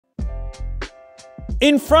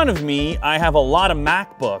In front of me, I have a lot of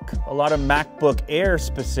MacBook Air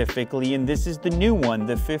specifically, and this is the new one,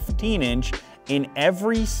 the 15-inch, in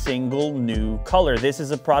every single new color. This is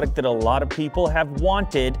a product that a lot of people have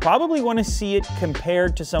wanted, probably want to see it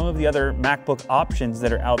compared to some of the other MacBook options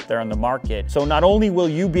that are out there on the market. So not only will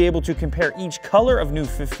you be able to compare each color of new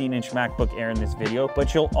 15-inch MacBook Air in this video,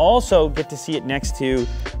 but you'll also get to see it next to,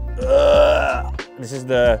 this is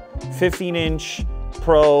the 15-inch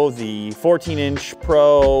Pro, the 14-inch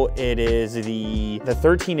Pro, it is the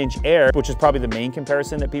 13-inch Air, which is probably the main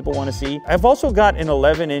comparison that people want to see. I've also got an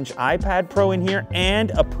 11-inch iPad Pro in here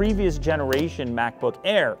and a previous generation MacBook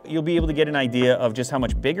Air. You'll be able to get an idea of just how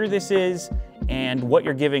much bigger this is and what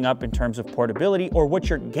you're giving up in terms of portability, or what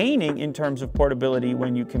you're gaining in terms of portability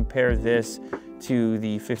when you compare this to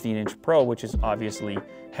the 15-inch Pro, which is obviously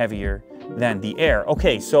heavier than the Air.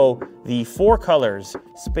 Okay, so the 4 colors,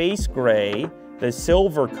 Space Gray, the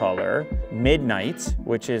silver color, Midnight,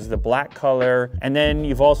 which is the black color, and then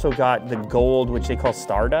you've also got the gold, which they call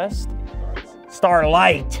Stardust.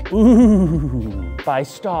 Starlight. Ooh, by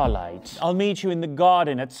Starlight. I'll meet you in the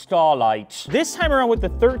garden at Starlight. This time around with the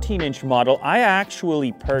 13-inch model, I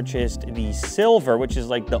actually purchased the silver, which is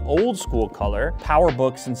like the old school color.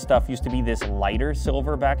 PowerBooks and stuff used to be this lighter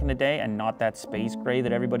silver back in the day and not that space gray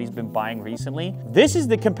that everybody's been buying recently. This is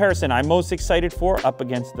the comparison I'm most excited for up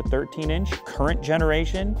against the 13-inch current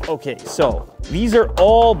generation. Okay, so these are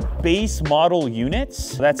all base model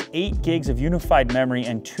units. That's 8 gigs of unified memory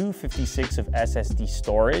and 256 of SSD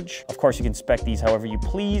storage. Of course, you can spec these however you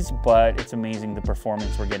please, but it's amazing the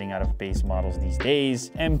performance we're getting out of base models these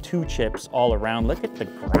days. M2 chips all around. Look at the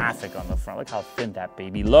graphic on the front. Look how thin that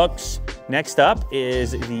baby looks. Next up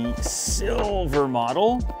is the silver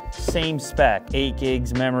model. Same spec, 8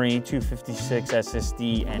 gigs memory, 256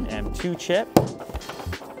 SSD, and M2 chip.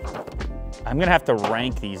 I'm gonna have to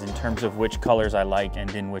rank these in terms of which colors I like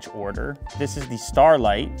and in which order. This is the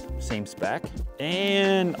Starlight, same spec.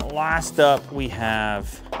 And last up, we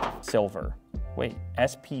have silver. Wait,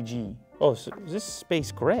 SPG. Oh, so is this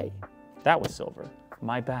Space Gray? That was silver,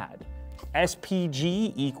 my bad.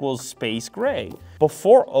 SPG equals Space Gray.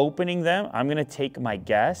 Before opening them, I'm gonna take my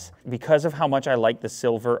guess. Because of how much I like the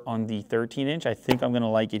silver on the 13-inch, I think I'm gonna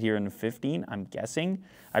like it here in the 15, I'm guessing.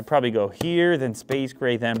 I'd probably go here, then Space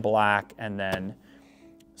Gray, then black, and then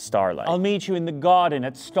Starlight. I'll meet you in the garden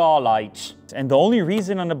at Starlight. And the only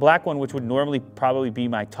reason on the black one, which would normally probably be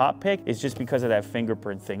my top pick, is just because of that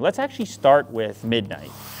fingerprint thing. Let's actually start with Midnight.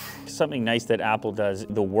 Something nice that Apple does,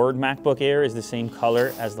 the Word MacBook Air is the same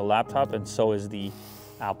color as the laptop, and so is the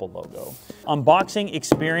Apple logo. Unboxing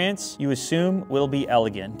experience, you assume, will be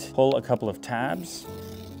elegant. Pull a couple of tabs.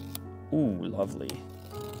 Ooh, lovely.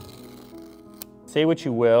 Say what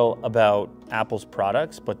you will about Apple's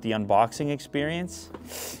products, but the unboxing experience,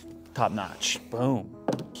 top notch. Boom.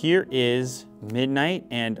 Here is Midnight,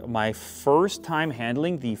 and my first time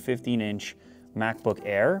handling the 15-inch MacBook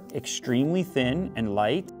Air. Extremely thin and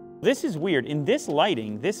light. This is weird. In this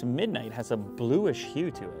lighting, this Midnight has a bluish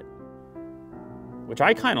hue to it, which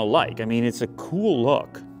I kind of like. I mean, it's a cool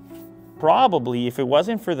look. Probably if it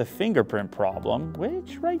wasn't for the fingerprint problem,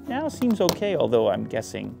 which right now seems okay, although I'm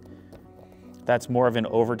guessing that's more of an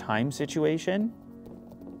overtime situation.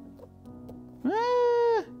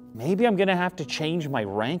 Maybe I'm gonna have to change my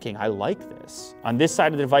ranking. I like this. On this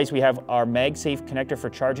side of the device, we have our MagSafe connector for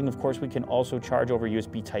charging. Of course, we can also charge over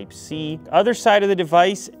USB Type-C. Other side of the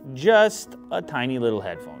device, just a tiny little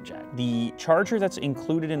headphone jack. The charger that's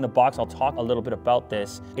included in the box, I'll talk a little bit about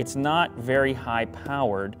this. It's not very high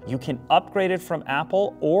powered. You can upgrade it from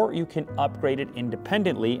Apple, or you can upgrade it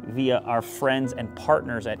independently via our friends and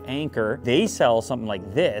partners at ANKER. They sell something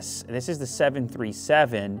like this. This is the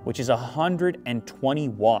 737, which is 120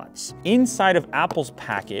 watts. Inside of Apple's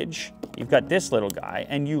package, you've got this little guy,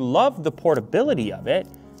 and you love the portability of it,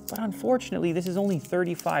 but unfortunately, this is only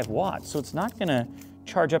 35 watts, so it's not gonna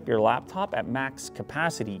charge up your laptop at max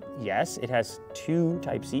capacity. Yes, it has 2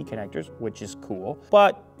 Type-C connectors, which is cool,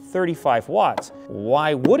 but 35 watts.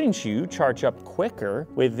 Why wouldn't you charge up quicker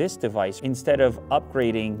with this device instead of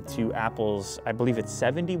upgrading to Apple's, I believe it's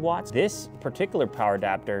 70 watts? This particular power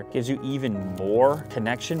adapter gives you even more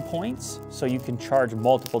connection points, so you can charge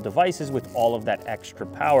multiple devices with all of that extra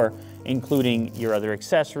power, including your other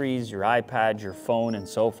accessories, your iPad, your phone, and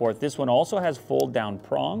so forth. This one also has fold-down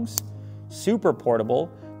prongs, super portable,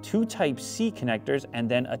 2 Type-C connectors, and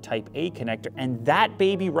then a Type-A connector. And that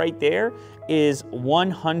baby right there is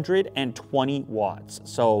 120 watts.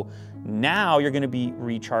 So now you're gonna be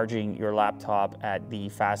recharging your laptop at the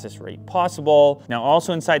fastest rate possible. Now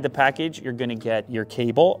also inside the package, you're gonna get your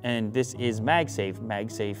cable, and this is MagSafe.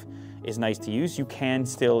 MagSafe is nice to use. You can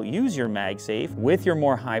still use your MagSafe with your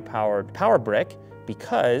more high-powered power brick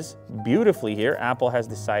because, beautifully here, Apple has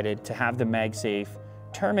decided to have the MagSafe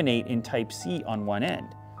terminate in Type-C on one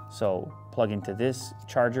end. So plug into this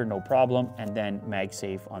charger, no problem, and then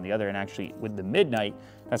MagSafe on the other. And actually, with the Midnight,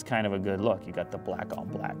 that's kind of a good look. You got the black on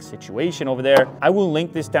black situation over there. I will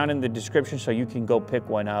link this down in the description so you can go pick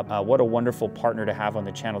one up. What a wonderful partner to have on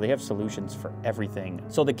the channel. They have solutions for everything.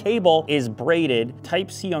 So the cable is braided,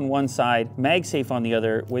 Type-C on one side, MagSafe on the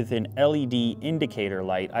other with an LED indicator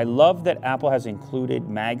light. I love that Apple has included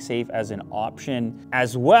MagSafe as an option,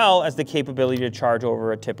 as well as the capability to charge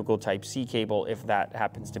over a typical Type-C cable if that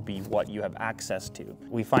happens to be what you have access to.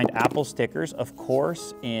 We find Apple stickers, of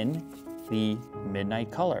course, in the midnight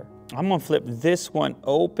color. I'm gonna flip this one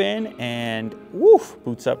open and woof,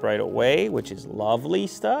 boots up right away, which is lovely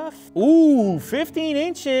stuff. Ooh, 15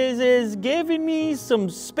 inches is giving me some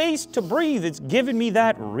space to breathe. It's giving me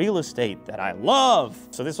that real estate that I love.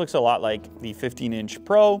 So this looks a lot like the 15-inch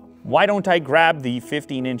Pro. Why don't I grab the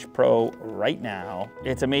 15-inch Pro right now?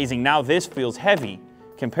 It's amazing. Now this feels heavy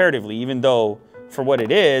comparatively, even though for what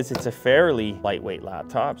it is, it's a fairly lightweight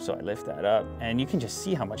laptop, so I lift that up, and you can just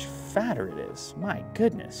see how much fatter it is. My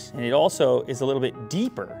goodness. And it also is a little bit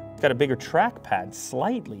deeper. It's got a bigger trackpad,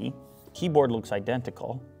 slightly. Keyboard looks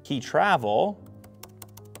identical. Key travel,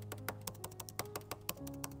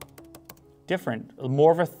 different,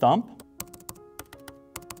 more of a thump.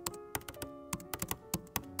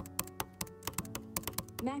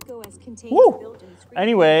 macOS contains Woo!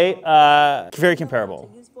 Anyway, very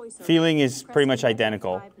comparable. Feeling is pretty much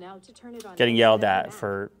identical. Getting yelled at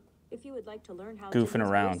for goofing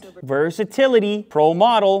around. Versatility, Pro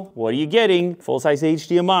model, what are you getting? Full-size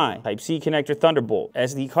HDMI, Type-C connector Thunderbolt,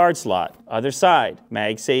 SD card slot, other side,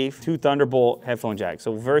 MagSafe, 2 Thunderbolt headphone jacks.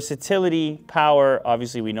 So versatility, power,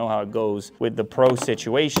 obviously we know how it goes with the Pro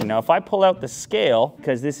situation. Now if I pull out the scale,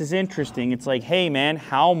 because this is interesting, it's like, hey man,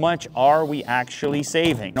 how much are we actually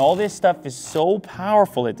saving? And all this stuff is so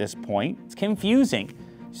powerful at this point, it's confusing.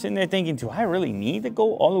 Sitting there thinking, do I really need to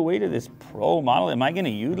go all the way to this Pro model? Am I gonna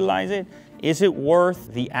utilize it? Is it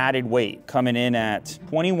worth the added weight? Coming in at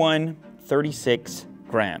 2136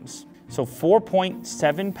 grams. So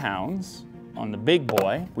 4.7 pounds on the big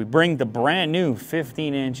boy. We bring the brand new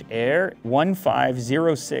 15-inch Air,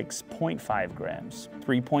 1506.5 grams.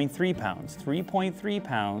 3.3 pounds, 3.3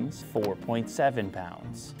 pounds, 4.7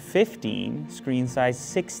 pounds. 15, screen size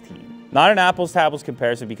 16. Not an apples to apples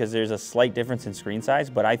comparison because there's a slight difference in screen size,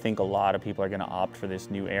 but I think a lot of people are gonna opt for this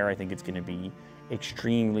new Air. I think it's gonna be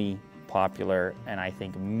extremely popular, and I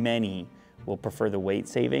think many will prefer the weight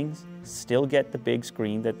savings, still get the big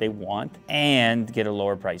screen that they want, and get a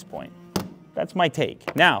lower price point. That's my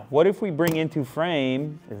take. Now, what if we bring into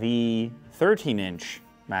frame the 13-inch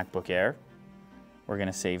MacBook Air? We're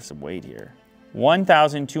gonna save some weight here.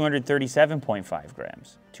 1,237.5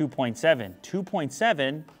 grams, 2.7,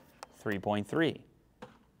 2.7, 3.3.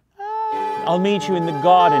 I'll meet you in the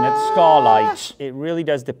garden at Starlight. It really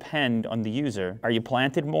does depend on the user. Are you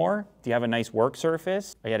planted more? Do you have a nice work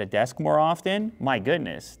surface? Are you at a desk more often? My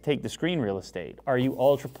goodness, take the screen real estate. Are you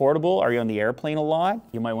ultra portable? Are you on the airplane a lot?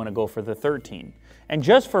 You might want to go for the 13. And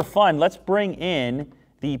just for fun, let's bring in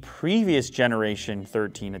the previous generation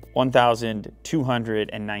 13 at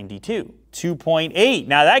 1,292. 2.8.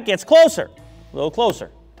 Now that gets closer. A little closer.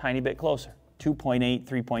 Tiny bit closer. 2.8,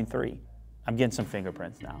 3.3. I'm getting some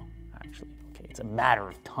fingerprints now, actually. Okay, it's a matter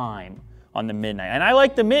of time on the Midnight. And I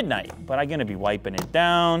like the Midnight, but I'm gonna be wiping it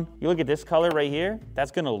down. You look at this color right here,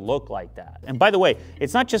 that's gonna look like that. And by the way,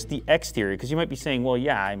 it's not just the exterior, because you might be saying, well,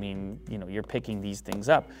 yeah, I mean, you know, you're picking these things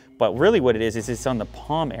up. But really what it is it's on the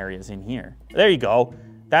palm areas in here. There you go.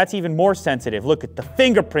 That's even more sensitive. Look at the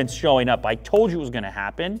fingerprints showing up. I told you it was gonna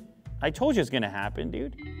happen. I told you it's gonna happen,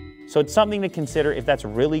 dude. So it's something to consider. If that's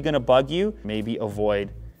really gonna bug you, maybe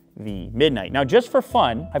avoid the Midnight. Now, just for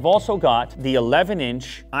fun, I've also got the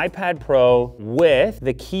 11-inch iPad Pro with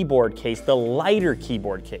the keyboard case, the lighter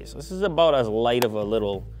keyboard case. This is about as light of a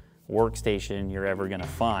little workstation you're ever gonna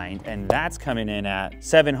find, and that's coming in at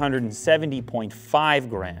 770.5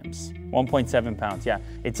 grams, 1.7 pounds, yeah.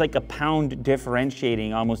 It's like a pound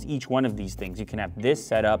differentiating almost each one of these things. You can have this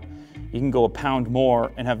setup, you can go a pound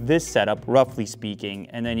more and have this setup, roughly speaking,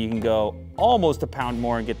 and then you can go almost a pound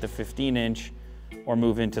more and get the 15-inch or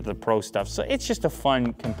move into the Pro stuff. So it's just a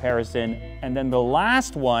fun comparison. And then the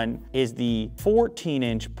last one is the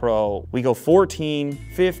 14-inch Pro. We go 14,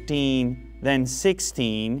 15, then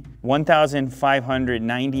 16,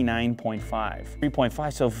 1,599.5,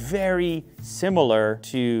 3.5. So very similar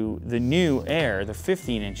to the new Air, the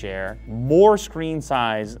 15-inch Air. More screen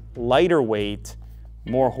size, lighter weight,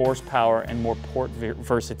 more horsepower and more port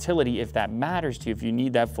versatility if that matters to you, if you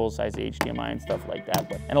need that full-size HDMI and stuff like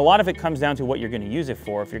that. And a lot of it comes down to what you're gonna use it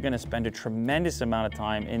for. If you're gonna spend a tremendous amount of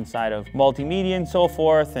time inside of multimedia and so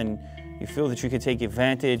forth, and you feel that you could take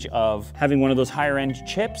advantage of having one of those higher end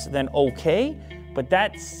chips, then okay. But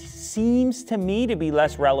that seems to me to be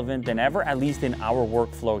less relevant than ever, at least in our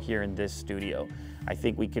workflow here in this studio. I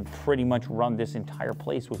think we could pretty much run this entire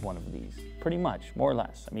place with one of these. Pretty much, more or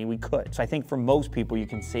less. I mean, we could. So I think for most people, you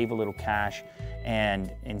can save a little cash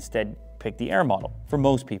and instead pick the Air model, for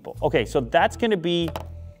most people. Okay, so that's gonna be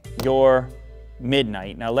your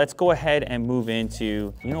Midnight. Now let's go ahead and move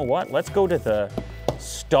into, you know what? Let's go to the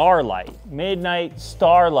Starlight. Midnight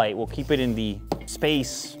Starlight. We'll keep it in the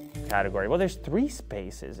space category. Well, there's 3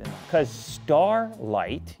 spaces in it, because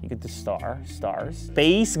Starlight, you get the stars,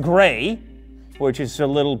 Space Gray, which is a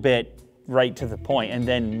little bit right to the point, and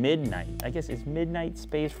then Midnight. I guess, is Midnight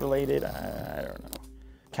space related? I don't know.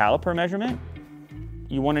 Caliper measurement?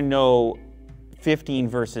 You want to know 15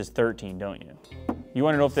 versus 13, don't you? You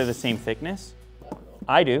want to know if they're the same thickness?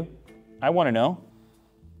 I do. I want to know.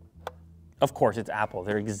 Of course, it's Apple.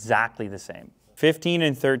 They're exactly the same. 15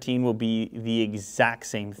 and 13 will be the exact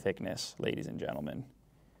same thickness, ladies and gentlemen.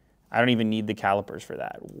 I don't even need the calipers for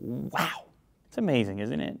that. Wow. It's amazing,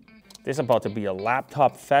 isn't it? This is about to be a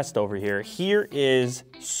laptop fest over here. Here is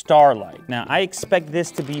Starlight. Now, I expect this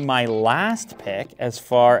to be my last pick as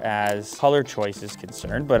far as color choice is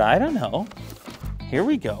concerned, but I don't know. Here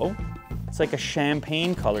we go. It's like a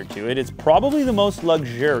champagne color to it. It's probably the most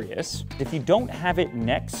luxurious. If you don't have it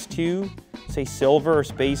next to, say, silver or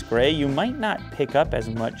space gray, you might not pick up as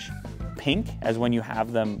much pink as when you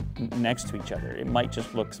have them next to each other. It might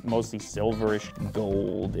just look mostly silverish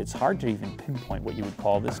gold. It's hard to even pinpoint what you would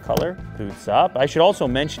call this color. Boots up. I should also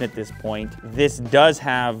mention at this point, this does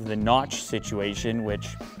have the notch situation,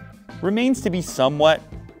 which remains to be somewhat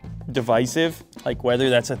divisive, like whether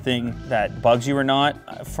that's a thing that bugs you or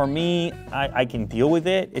not. For me, I can deal with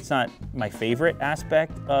it. It's not my favorite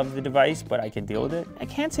aspect of the device, but I can deal with it. I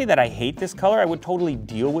can't say that I hate this color. I would totally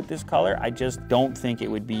deal with this color. I just don't think it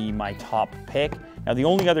would be my top pick. Now, the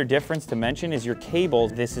only other difference to mention is your cable.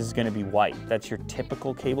 This is gonna be white. That's your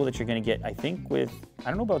typical cable that you're gonna get, I think, with, I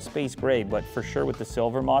don't know about space gray, but for sure with the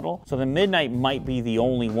silver model. So the Midnight might be the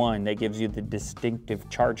only one that gives you the distinctive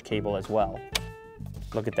charge cable as well.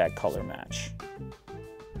 Look at that color match.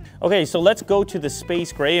 Okay, so let's go to the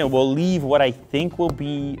space gray, and we'll leave what I think will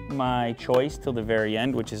be my choice till the very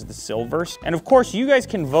end, which is the silvers. And of course, you guys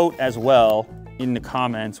can vote as well in the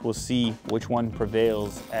comments. We'll see which one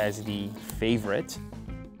prevails as the favorite.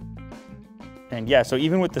 And yeah, so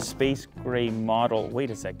even with the space gray model, wait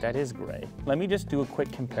a sec, that is gray. Let me just do a quick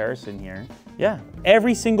comparison here. Yeah,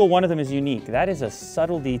 every single one of them is unique. That is a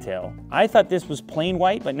subtle detail. I thought this was plain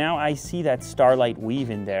white, but now I see that Starlight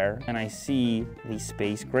weave in there, and I see the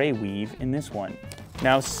space gray weave in this one.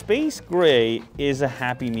 Now, space gray is a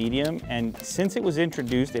happy medium, and since it was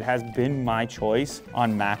introduced, it has been my choice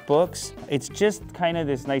on MacBooks. It's just kind of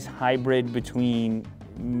this nice hybrid between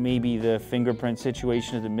maybe the fingerprint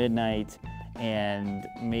situation of the Midnight and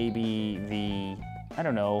maybe the, I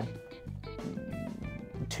don't know,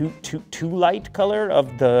 too light color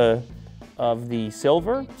of the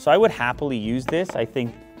silver. So I would happily use this. I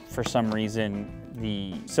think for some reason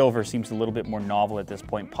the silver seems a little bit more novel at this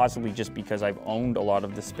point, possibly just because I've owned a lot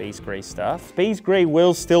of the space gray stuff. Space gray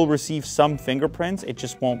will still receive some fingerprints. It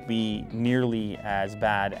just won't be nearly as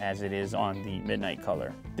bad as it is on the Midnight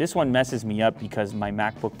color. This one messes me up because my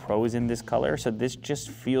MacBook Pro is in this color, so this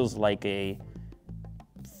just feels like a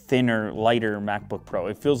thinner, lighter MacBook Pro.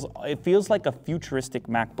 It feels like a futuristic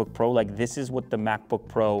MacBook Pro, like this is what the MacBook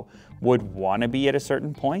Pro would want to be at a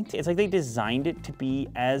certain point. It's like they designed it to be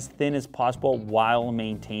as thin as possible while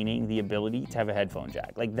maintaining the ability to have a headphone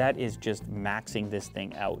jack. Like that is just maxing this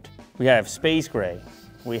thing out. We have space gray,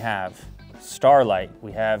 we have Starlight,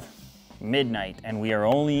 we have Midnight, and we are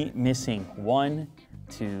only missing one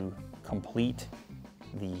to complete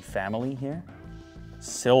the family here.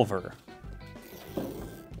 Silver.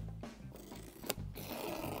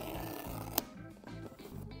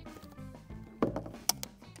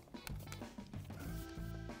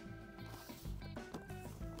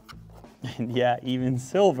 And yeah, even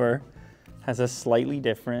silver has a slightly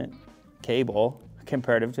different cable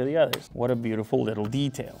comparative to the others. What a beautiful little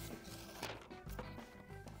detail.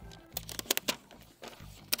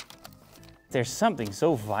 There's something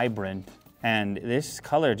so vibrant, and this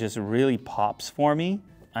color just really pops for me.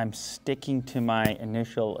 I'm sticking to my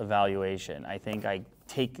initial evaluation. I think I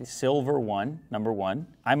take silver number one.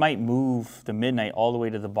 I might move the Midnight all the way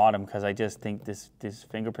to the bottom because I just think this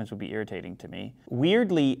fingerprints would be irritating to me.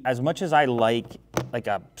 Weirdly, as much as I like like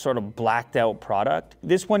a sort of blacked out product.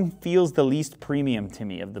 This one feels the least premium to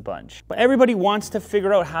me of the bunch. But everybody wants to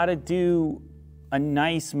figure out how to do a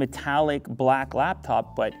nice metallic black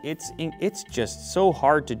laptop, but it's just so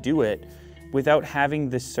hard to do it without having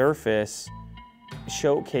the surface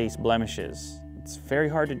showcase blemishes. It's very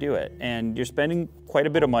hard to do it, and you're spending quite a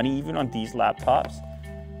bit of money even on these laptops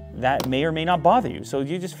that may or may not bother you. So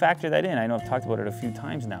you just factor that in. I know I've talked about it a few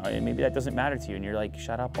times now, and maybe that doesn't matter to you, and you're like,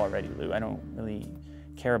 shut up already, Lou. I don't really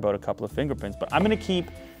care about a couple of fingerprints, but I'm gonna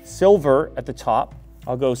keep silver at the top.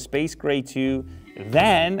 I'll go space gray 2,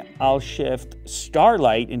 then I'll shift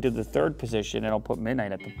Starlight into the 3rd position, and I'll put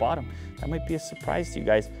Midnight at the bottom. That might be a surprise to you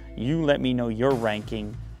guys. You let me know your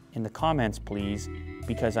ranking in the comments, please,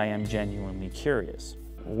 because I am genuinely curious.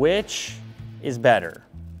 Which is better,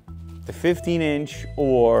 the 15-inch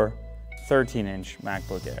or 13-inch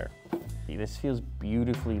MacBook Air? See, this feels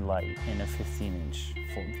beautifully light in a 15-inch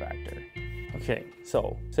form factor. Okay,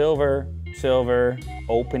 so silver,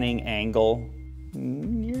 opening angle,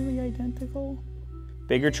 nearly identical.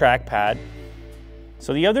 Bigger trackpad.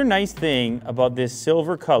 So the other nice thing about this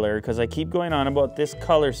silver color, because I keep going on about this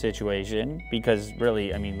color situation, because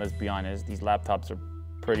really, I mean, let's be honest, these laptops are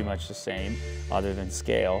pretty much the same, other than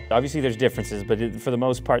scale. Obviously there's differences, but for the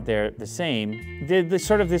most part they're the same. There's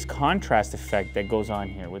sort of this contrast effect that goes on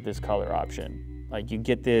here with this color option. Like you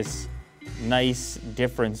get this nice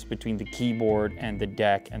difference between the keyboard and the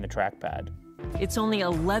deck and the trackpad. It's only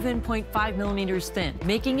 11.5 millimeters thin,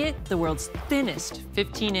 making it the world's thinnest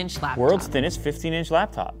 15-inch laptop. World's thinnest 15-inch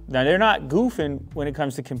laptop. Now they're not goofing when it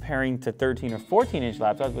comes to comparing to 13 or 14-inch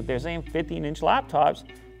laptops, but they're saying 15-inch laptops,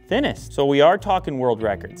 thinnest. So we are talking world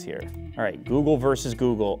records here. All right, Google versus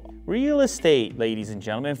Google. Real estate, ladies and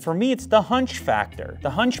gentlemen, for me it's the hunch factor,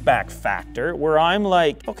 the hunchback factor, where I'm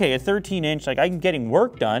like, okay, a 13-inch, like I'm getting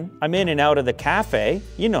work done. I'm in and out of the cafe.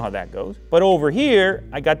 You know how that goes. But over here,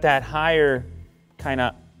 I got that higher kind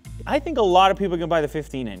of, I think a lot of people can buy the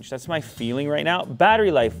 15-inch. That's my feeling right now.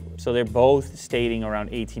 Battery life, so they're both stating around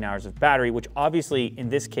 18 hours of battery, which obviously in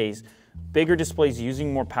this case, bigger displays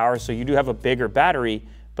using more power, so you do have a bigger battery,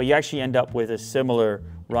 but you actually end up with a similar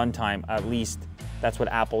runtime, at least that's what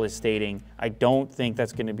Apple is stating. I don't think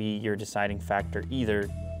that's gonna be your deciding factor either.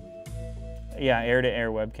 Yeah,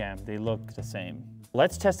 air-to-air webcam, they look the same.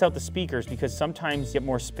 Let's test out the speakers, because sometimes you get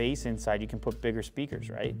more space inside, you can put bigger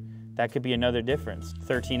speakers, right? That could be another difference.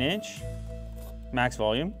 13-inch, max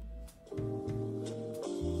volume.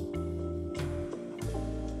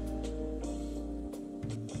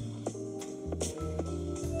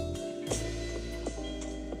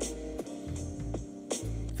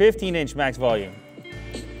 $15-inch max volume.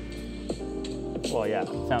 Well, yeah,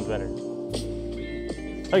 sounds better.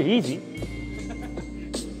 Oh, easy.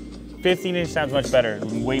 15-inch sounds much better,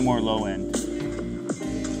 way more low end.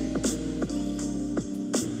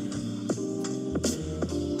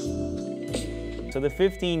 So the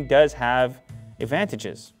 15 does have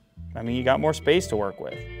advantages. I mean, you got more space to work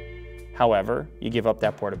with. However, you give up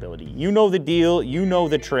that portability. You know the deal, you know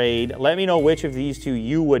the trade. Let me know which of these two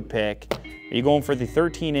you would pick. Are you going for the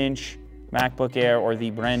 13-inch MacBook Air or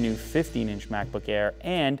the brand new 15-inch MacBook Air?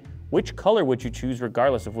 And which color would you choose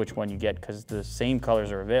regardless of which one you get, because the same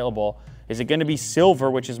colors are available? Is it gonna be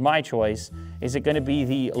silver, which is my choice? Is it gonna be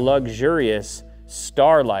the luxurious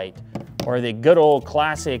Starlight, or the good old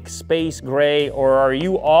classic space gray, or are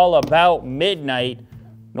you all about midnight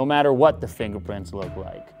no matter what the fingerprints look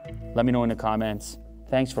like? Let me know in the comments.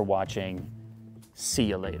 Thanks for watching. See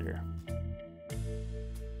you later.